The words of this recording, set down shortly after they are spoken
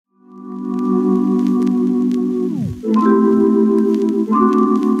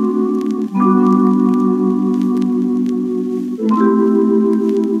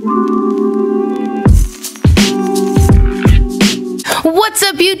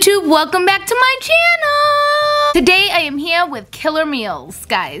YouTube, welcome back to my channel. Today I am here with Killer Meals,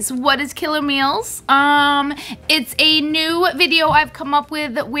 guys. What is Killer Meals? It's a new video I've come up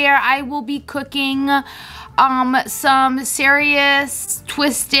with where I will be cooking some serious,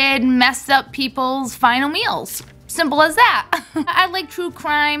 twisted, messed up people's final meals. Simple as that. I like true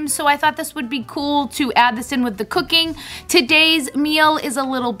crime, so I thought this would be cool to add this in with the cooking. Today's meal is a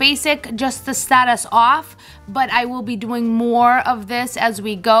little basic just to start us off, but I will be doing more of this as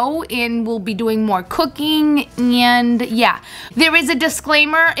we go, and we'll be doing more cooking, and yeah. There is a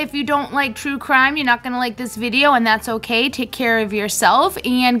disclaimer: if you don't like true crime, you're not gonna like this video, and that's okay. Take care of yourself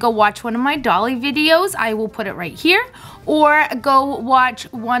and go watch one of my Dolly videos. I will put it right here. Or go watch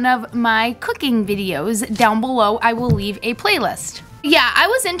one of my cooking videos down below. I will leave a playlist. Yeah, I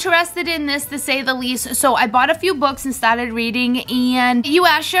was interested in this, to say the least, so I bought a few books and started reading, and you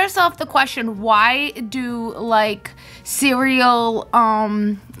ask yourself the question, why do, like, serial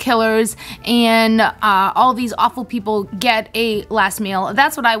killers and all these awful people get a last meal?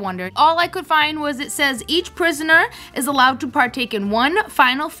 That's what I wondered. All I could find was it says each prisoner is allowed to partake in one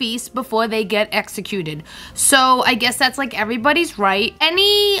final feast before they get executed. So I guess that's like everybody's right.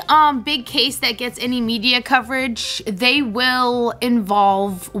 Any big case that gets any media coverage, they will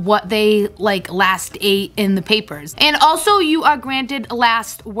involve what they like last ate in the papers. And also you are granted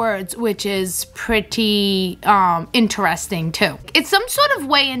last words, which is pretty interesting too. It's some sort of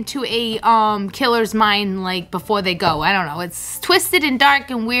way into a killer's mind, like before they go. I don't know, it's twisted and dark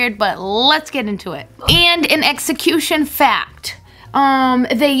and weird, but let's get into it. And an execution fact,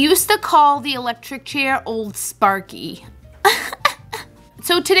 they used to call the electric chair Old Sparky.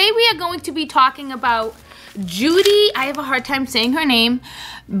 So today we are going to be talking about Judy, I have a hard time saying her name,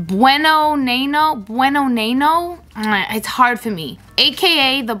 Buenoano-Judy, it's hard for me,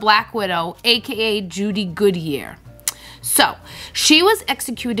 aka the Black Widow, aka Judy Goodyear. So, she was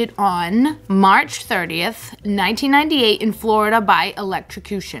executed on March 30th, 1998 in Florida by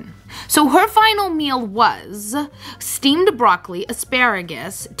electrocution. So her final meal was steamed broccoli,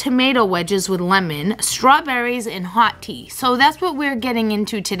 asparagus, tomato wedges with lemon, strawberries, and hot tea. So that's what we're getting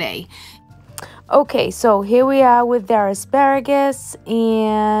into today. Okay, so here we are with our asparagus,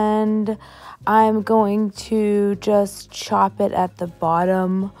 and I'm going to just chop it at the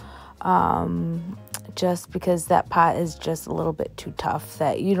bottom, just because that part is just a little bit too tough,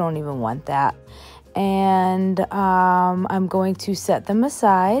 that you don't even want that. And I'm going to set them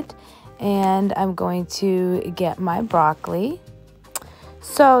aside, and I'm going to get my broccoli.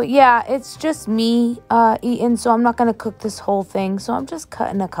 So yeah, it's just me eating, so I'm not going to cook this whole thing, so I'm just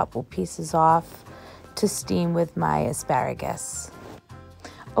cutting a couple pieces off to steam with my asparagus.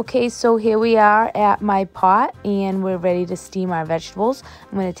 Okay, so here we are at my pot, and we're ready to steam our vegetables.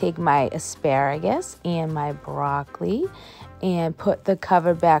 I'm going to take my asparagus and my broccoli and put the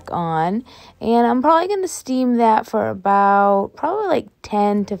cover back on, and I'm probably going to steam that for about probably like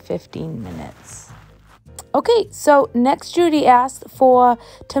 10 to 15 minutes. Okay, so next Judy asked for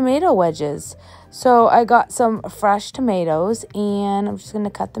tomato wedges. So I got some fresh tomatoes, and I'm just going to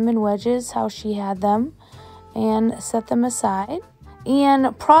cut them in wedges how she had them and set them aside.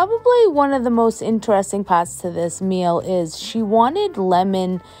 And probably one of the most interesting parts to this meal is she wanted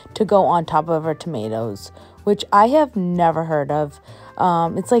lemon to go on top of her tomatoes, which I have never heard of.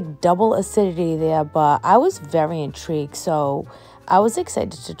 It's like double acidity there, but I was very intrigued, so I was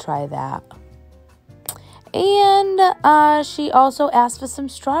excited to try that. And she also asked for some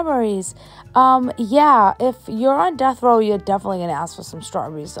strawberries. Yeah, if you're on death row, you're definitely gonna ask for some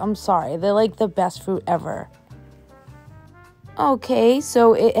strawberries. I'm sorry, they're like the best fruit ever. Okay,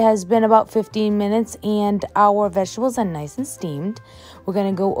 so it has been about 15 minutes and our vegetables are nice and steamed. We're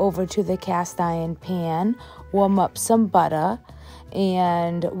gonna go over to the cast iron pan, warm up some butter,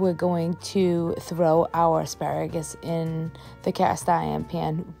 and we're going to throw our asparagus in the cast iron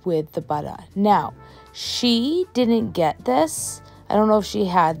pan with the butter. Now, she didn't get this. I don't know if she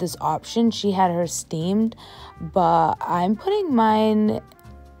had this option. She had her steamed, but I'm putting mine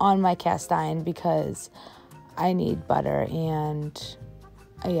on my cast iron because I need butter, and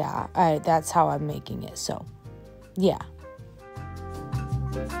yeah, that's how I'm making it. So, yeah.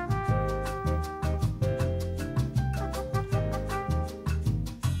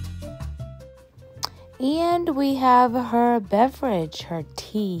 And we have her beverage, her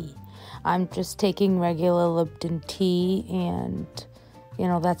tea. I'm just taking regular Lipton tea, and, you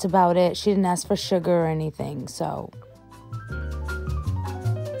know, that's about it. She didn't ask for sugar or anything, so.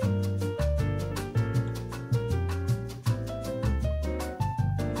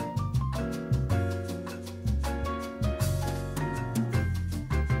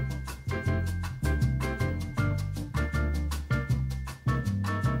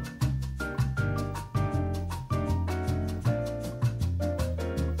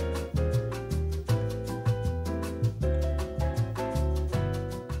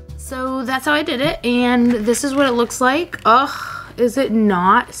 so that's how I did it, and this is what it looks like. Ugh, is it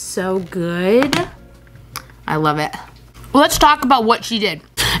not so good? I love it. Let's talk about what she did.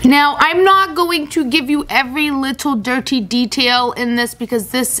 Now, I'm not going to give you every little dirty detail in this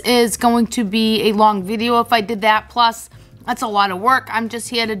because this is going to be a long video if I did that. Plus, that's a lot of work. I'm just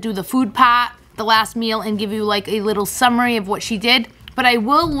here to do the food part, the last meal, and give you like a little summary of what she did. But I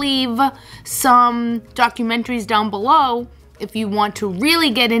will leave some documentaries down below if you want to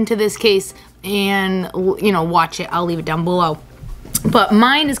really get into this case and, you know, watch it. I'll leave it down below. But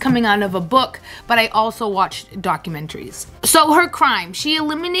mine is coming out of a book, but I also watched documentaries. So her crime, she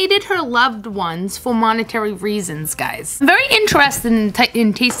eliminated her loved ones for monetary reasons, guys. I'm very interested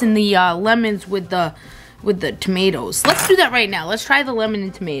in tasting the lemons with the tomatoes. Let's do that right now. Let's try the lemon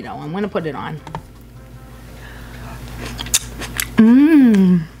and tomato. I'm gonna put it on.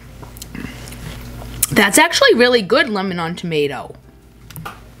 Mmm. That's actually really good, lemon on tomato.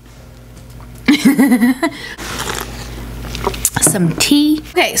 Some tea.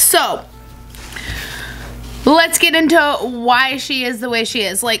 Okay, so let's get into why she is the way she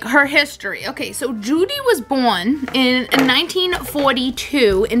is, like her history. Okay, so Judy was born in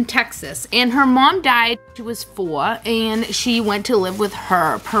 1942 in Texas, and her mom died when she was 4, and she went to live with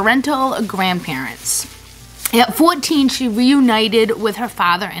her parental grandparents. At 14, she reunited with her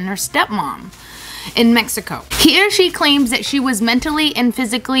father and her stepmom in Mexico. Here she claims that she was mentally and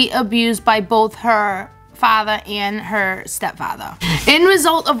physically abused by both her father and her stepfather. In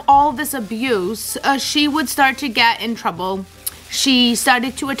result of all this abuse, she would start to get in trouble. She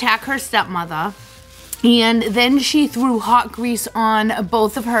started to attack her stepmother, and then she threw hot grease on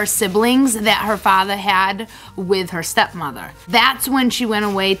both of her siblings that her father had with her stepmother. That's when she went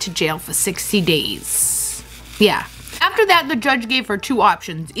away to jail for 60 days. Yeah. After that, the judge gave her 2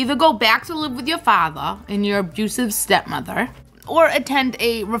 options. Either go back to live with your father and your abusive stepmother, or attend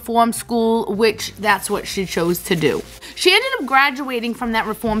a reform school, which that's what she chose to do. She ended up graduating from that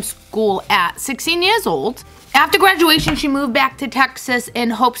reform school at 16 years old. After graduation, she moved back to Texas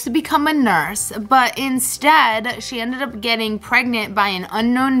in hopes to become a nurse, but instead, she ended up getting pregnant by an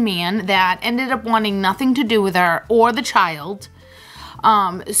unknown man that ended up wanting nothing to do with her or the child.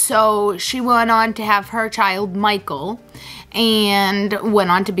 So she went on to have her child, Michael, and went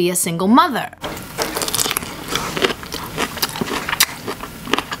on to be a single mother.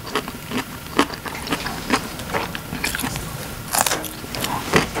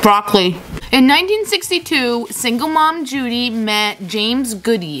 Broccoli. In 1962, single mom Judy met James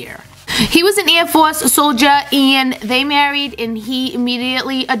Goodyear. He was an Air Force soldier, and they married, and he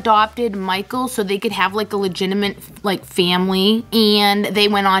immediately adopted Michael so they could have like a legitimate like family, and they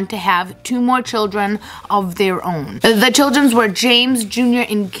went on to have 2 more children of their own. The children were James Jr.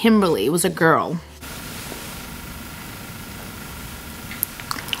 and Kimberly. It was a girl.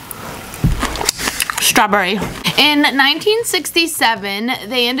 Strawberry. In 1967,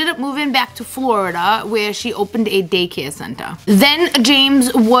 they ended up moving back to Florida, where she opened a daycare center. Then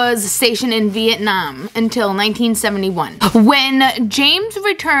James was stationed in Vietnam until 1971. When James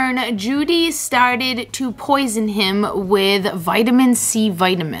returned, Judy started to poison him with vitamin C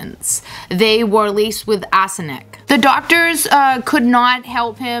vitamins. They were laced with arsenic. The doctors could not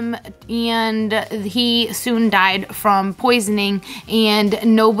help him, and he soon died from poisoning, and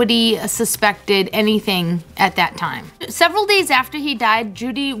nobody suspected anything at that time. Several days after he died,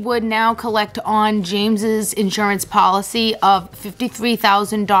 Judy would now collect on James's insurance policy of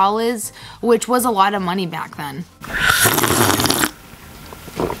 $53,000, which was a lot of money back then.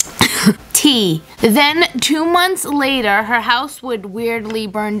 Tea. Then 2 months later, her house would weirdly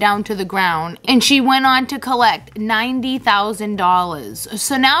burn down to the ground, and she went on to collect $90,000.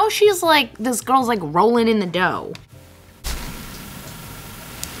 So now she's like, this girl's like rolling in the dough.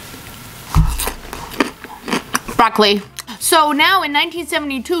 Broccoli. So now in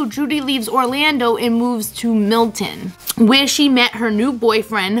 1972, Judy leaves Orlando and moves to Milton, where she met her new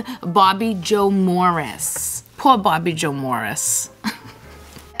boyfriend, Bobby Joe Morris. Poor Bobby Joe Morris.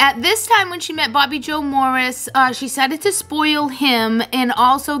 At this time when she met Bobby Joe Morris, she started to spoil him and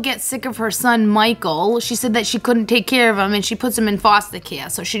also get sick of her son Michael. She said that she couldn't take care of him, and she puts him in foster care.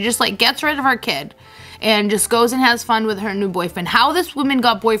 So she just like gets rid of her kid and just goes and has fun with her new boyfriend. How this woman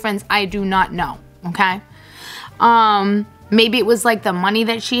got boyfriends, I do not know, okay? Maybe it was like the money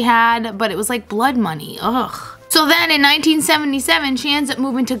that she had, but it was like blood money, ugh. So then in 1977, she ends up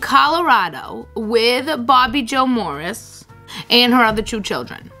moving to Colorado with Bobby Joe Morris and her other 2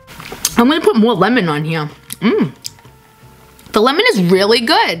 children. I'm gonna put more lemon on here. The lemon is really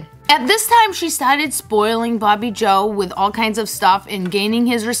good. At this time, she started spoiling Bobby Joe with all kinds of stuff and gaining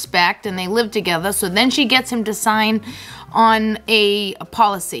his respect, and they lived together. So then she gets him to sign on a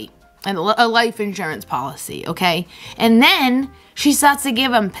policy. a life insurance policy, okay? And then she starts to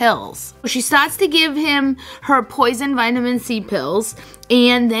give him pills. She starts to give him her poison vitamin C pills,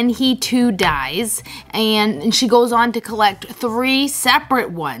 and then he too dies, and she goes on to collect 3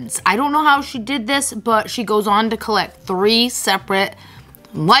 separate ones. I don't know how she did this, but she goes on to collect 3 separate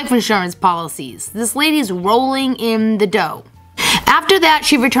life insurance policies. This lady's rolling in the dough. After that,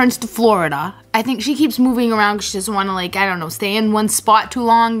 she returns to Florida. I think she keeps moving around because she doesn't want to, like, I don't know, stay in one spot too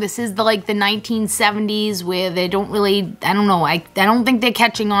long. This is the 1970s where they don't really, I don't know, I don't think they're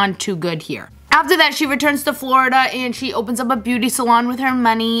catching on too good here. After that, she returns to Florida and she opens up a beauty salon with her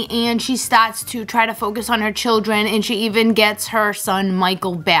money, and she starts to try to focus on her children, and she even gets her son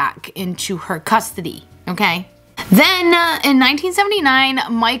Michael back into her custody, okay? Then, in 1979,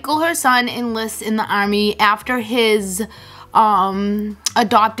 Michael, her son, enlists in the Army after his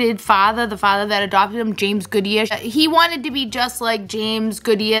adopted father, the father that adopted him, James Goodyear. He wanted to be just like James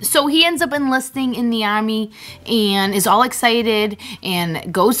Goodyear, so he ends up enlisting in the Army and is all excited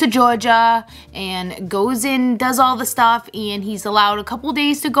and goes to Georgia and goes in, does all the stuff, and he's allowed a couple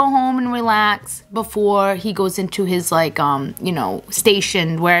days to go home and relax before he goes into his, like, you know,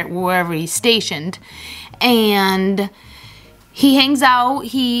 station, wherever he's stationed. And he hangs out,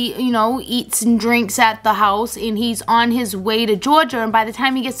 he, you know, eats and drinks at the house, and he's on his way to Georgia, and by the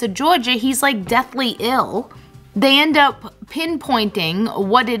time he gets to Georgia, he's like deathly ill. They end up pinpointing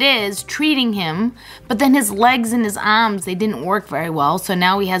what it is, treating him, but then his legs and his arms, they didn't work very well, so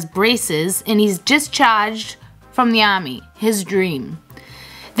now he has braces, and he's discharged from the Army, his dream.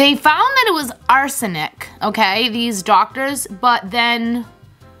 They found that it was arsenic, okay, these doctors, but then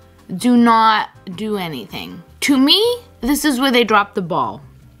do not do anything. To me, this is where they dropped the ball,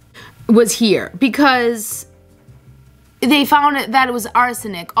 was here, because they found that it was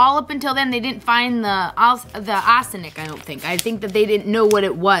arsenic. All up until then, they didn't find the arsenic, I don't think. I think that they didn't know what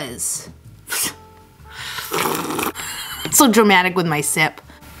it was. So dramatic with my sip.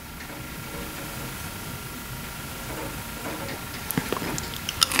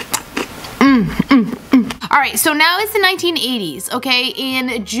 Alright, so now it's the 1980s, okay,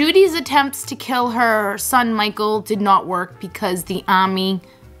 and Judy's attempts to kill her son Michael did not work because the Army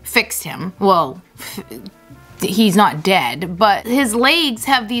fixed him. Well, he's not dead, but his legs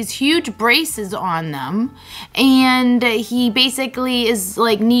have these huge braces on them, and he basically is,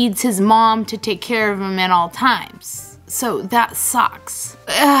 like, needs his mom to take care of him at all times. So that sucks.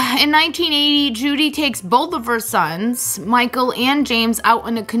 In 1980, Judy takes both of her sons, Michael and James, out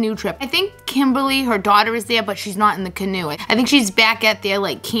on a canoe trip. I think Kimberly, her daughter, is there, but she's not in the canoe. I think she's back at their,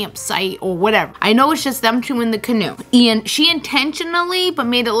 like, campsite or whatever. I know it's just them two in the canoe. And she intentionally, but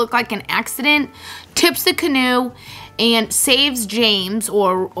made it look like an accident, tips the canoe and saves James,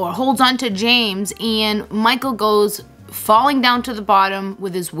 or holds on to James, and Michael goes falling down to the bottom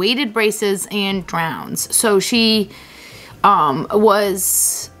with his weighted braces and drowns. So she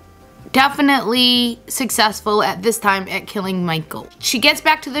was definitely successful at this time at killing Michael. She gets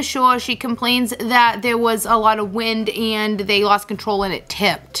back to the shore. She complains that there was a lot of wind and they lost control and it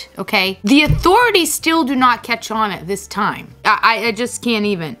tipped, okay? The authorities still do not catch on at this time. I just can't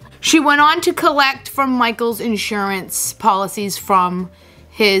even. She went on to collect from Michael's insurance policies from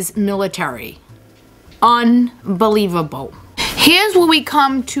his military. Unbelievable. Here's where we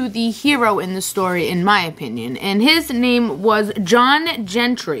come to the hero in the story, in my opinion, and his name was John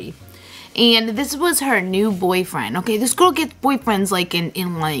Gentry, and this was her new boyfriend. Okay, this girl gets boyfriends like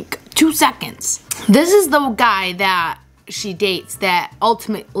in like 2 seconds. This is the guy that she dates that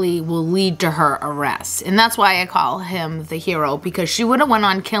ultimately will lead to her arrest, and that's why I call him the hero, because she would have went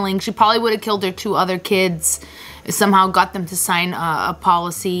on killing. She probably would have killed her 2 other kids, somehow got them to sign a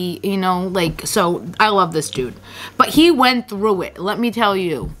policy, you know, like, so I love this dude. But he went through it, let me tell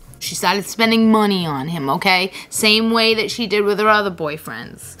you. She started spending money on him, okay? Same way that she did with her other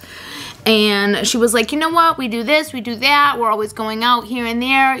boyfriends. And she was like, you know what, we do this, we do that, we're always going out here and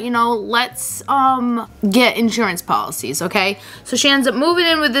there, you know, let's get insurance policies, okay? So she ends up moving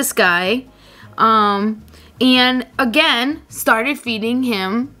in with this guy, and again, started feeding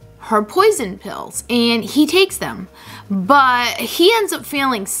him her poison pills, and he takes them, but he ends up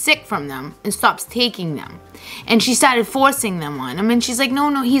feeling sick from them and stops taking them, and she started forcing them on him, and she's like,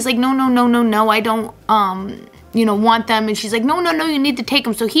 no, he's like, no, I don't, you know, want them, and she's like, no, you need to take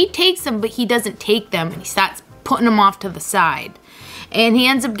them. So he takes them, but he doesn't take them, and he starts putting them off to the side, and he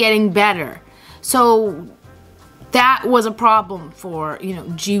ends up getting better. So that was a problem for, you know,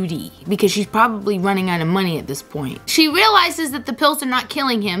 Judy, because she's probably running out of money at this point. She realizes that the pills are not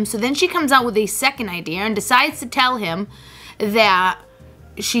killing him, so then she comes out with a second idea and decides to tell him that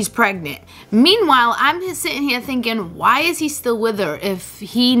she's pregnant. Meanwhile, I'm just sitting here thinking, why is he still with her if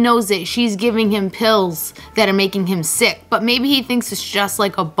he knows that she's giving him pills that are making him sick? But maybe he thinks it's just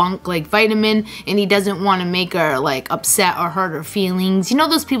like a bunk like vitamin and he doesn't want to make her like upset or hurt her feelings. You know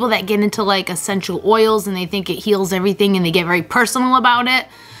those people that get into like essential oils and they think it heals everything and they get very personal about it?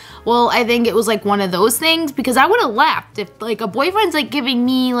 Well, I think it was like one of those things, because I would have left if like a boyfriend's like giving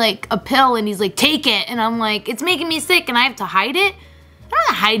me like a pill and he's like, take it, and I'm like, it's making me sick and I have to hide it. I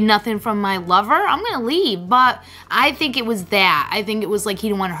don't hide nothing from my lover. I'm gonna leave. But I think it was that. I think it was like he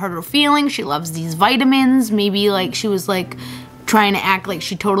didn't want to hurt her feelings. She loves these vitamins. Maybe like she was like trying to act like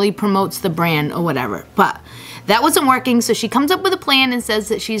she totally promotes the brand or whatever. But that wasn't working, so she comes up with a plan and says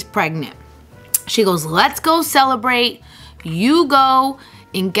that she's pregnant. She goes, let's go celebrate. You go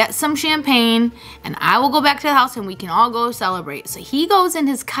and get some champagne and I will go back to the house and we can all go celebrate. So he goes in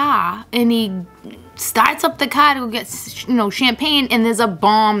his car and he starts up the car to go get, you know, champagne, and there's a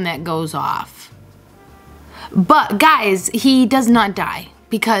bomb that goes off. But guys, he does not die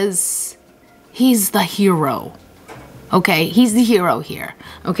because he's the hero. Okay, he's the hero here.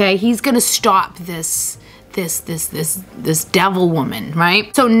 Okay, he's gonna stop this devil woman,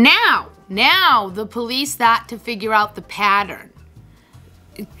 right? So now the police start to figure out the pattern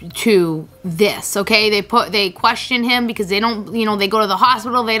to this, okay? They question him because they don't, you know, they go to the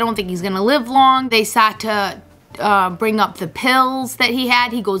hospital, they don't think he's gonna live long. They start to bring up the pills that he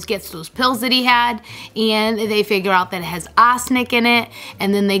had. He goes, gets those pills that he had, and they figure out that it has arsenic in it,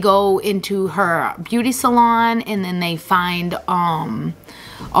 and then they go into her beauty salon, and then they find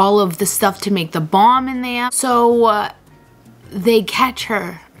all of the stuff to make the bomb in there. So they catch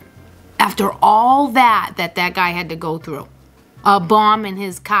her after all that guy had to go through. A bomb in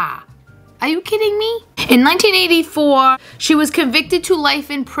his car. Are you kidding me? In 1984, she was convicted to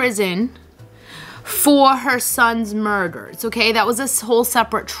life in prison for her son's murders, okay? That was a whole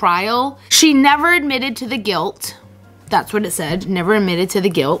separate trial. She never admitted to the guilt. That's what it said, never admitted to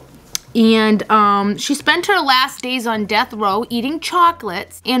the guilt. And she spent her last days on death row eating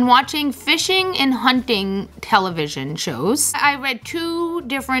chocolates and watching fishing and hunting television shows. I read two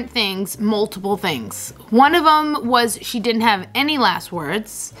different things, multiple things. One of them was she didn't have any last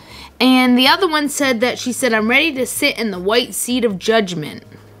words. And the other one said that she said, I'm ready to sit in the white seat of judgment.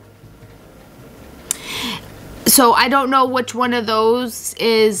 So I don't know which one of those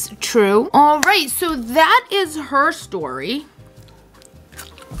is true. All right, so that is her story.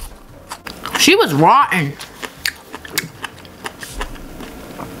 She was rotten.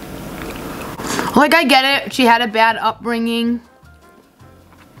 Like, I get it. She had a bad upbringing.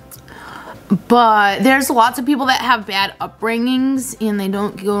 But there's lots of people that have bad upbringings and they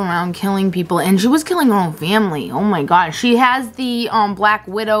don't go around killing people. And she was killing her own family. Oh my gosh. She has the Black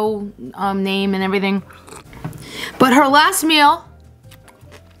Widow name and everything. But her last meal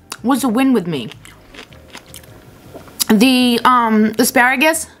was a win with me. The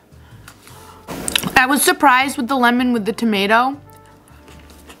asparagus, I was surprised with the lemon with the tomato.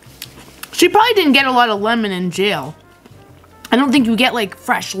 She probably didn't get a lot of lemon in jail. I don't think you get like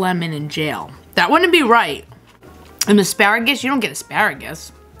fresh lemon in jail. That wouldn't be right. And asparagus, you don't get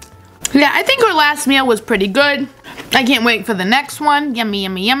asparagus. Yeah, I think her last meal was pretty good. I can't wait for the next one. Yummy,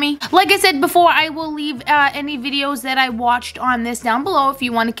 yummy, yummy. Like I said before, I will leave any videos that I watched on this down below if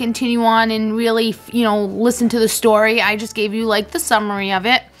you want to continue on and really, you know, listen to the story. I just gave you like the summary of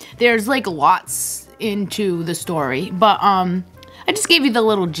it. There's like lots into the story, but I just gave you the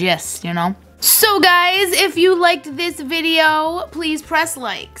little gist, you know. So guys, if you liked this video, please press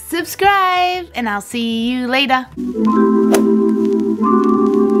like, subscribe, and I'll see you later.